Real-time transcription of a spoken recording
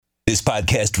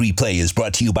podcast replay is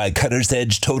brought to you by Cutter's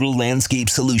Edge Total Landscape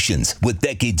Solutions. With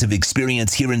decades of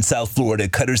experience here in South Florida,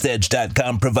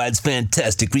 CuttersEdge.com provides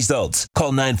fantastic results.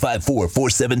 Call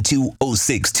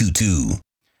 954-472-0622.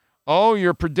 Oh,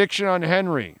 your prediction on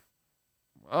Henry.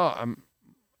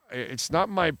 It's not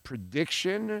my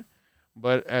prediction,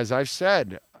 but as I've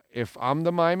said, if I'm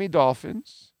the Miami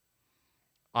Dolphins,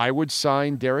 I would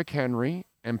sign Derrick Henry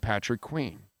and Patrick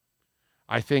Queen.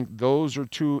 I think those are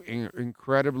two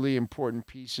incredibly important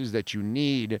pieces that you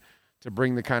need to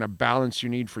bring the kind of balance you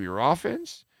need for your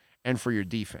offense and for your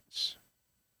defense.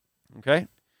 Okay?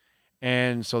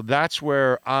 And so that's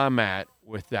where I'm at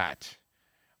with that.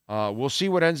 We'll see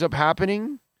what ends up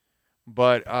happening,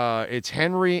 but it's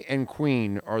Henry and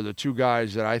Queen are the two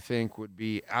guys that I think would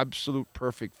be absolute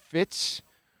perfect fits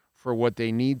for what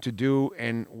they need to do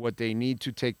and what they need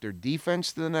to take their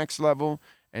defense to the next level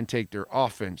and take their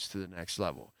offense to the next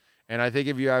level. And I think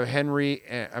if you have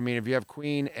if you have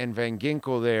Queen and Van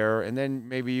Ginkel there, and then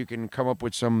maybe you can come up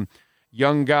with some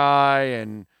young guy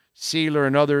and Sealer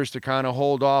and others to kind of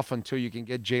hold off until you can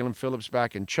get Jalen Phillips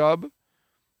back and Chubb,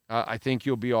 I think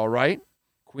you'll be all right.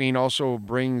 Queen also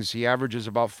he averages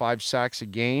about 5 sacks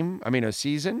a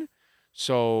season.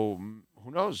 So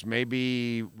who knows?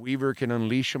 Maybe Weaver can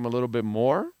unleash him a little bit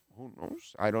more. Who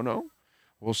knows? I don't know.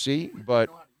 We'll see. But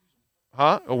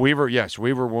Weaver, yes,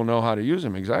 Weaver will know how to use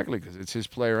him, exactly, because it's his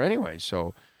player anyway.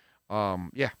 So,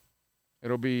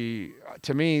 it'll be,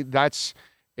 to me,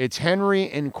 it's Henry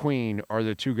and Queen are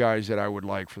the two guys that I would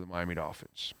like for the Miami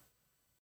Dolphins.